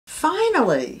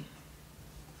Finally,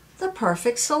 the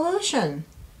perfect solution,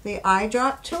 the eye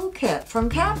drop toolkit from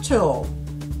CapTool.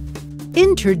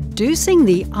 Introducing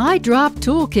the eye drop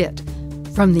toolkit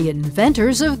from the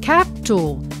inventors of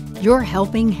CapTool, your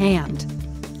helping hand.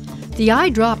 The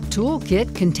eye drop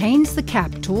toolkit contains the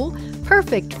CapTool,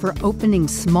 perfect for opening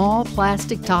small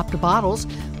plastic topped bottles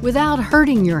without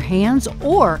hurting your hands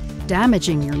or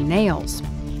damaging your nails.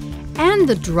 And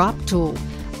the DropTool,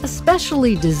 a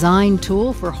specially designed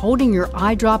tool for holding your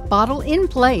eye drop bottle in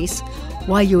place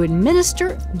while you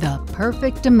administer the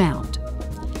perfect amount.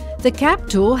 The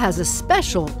CapTool has a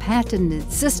special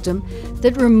patented system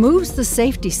that removes the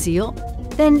safety seal,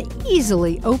 then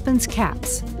easily opens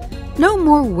caps. No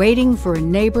more waiting for a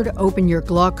neighbor to open your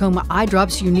glaucoma eye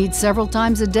drops you need several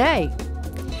times a day.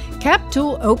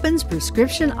 CapTool opens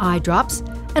prescription eye drops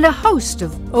and a host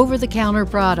of over-the-counter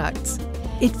products.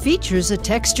 It features a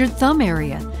textured thumb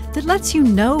area that lets you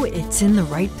know it's in the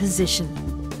right position.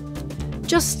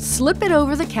 Just slip it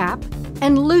over the cap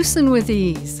and loosen with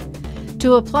ease.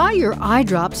 To apply your eye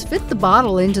drops, fit the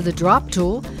bottle into the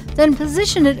DropTool, then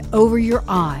position it over your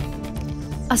eye.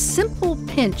 A simple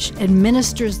pinch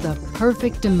administers the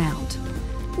perfect amount.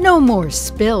 No more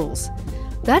spills.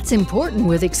 That's important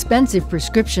with expensive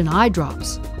prescription eye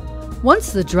drops.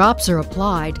 Once the drops are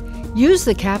applied, use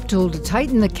the CapTool to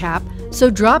tighten the cap so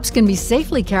drops can be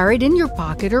safely carried in your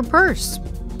pocket or purse.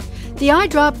 The eye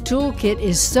drop toolkit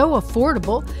is so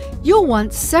affordable, you'll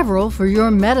want several for your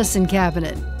medicine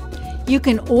cabinet. You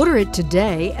can order it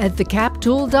today at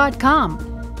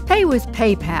thecaptool.com. Pay with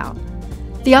PayPal.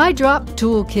 The eye drop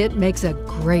toolkit makes a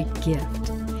great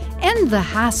gift. End the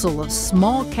hassle of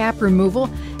small cap removal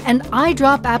and eye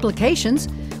drop applications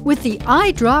with the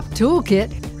eye drop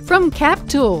toolkit from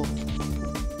CapTool.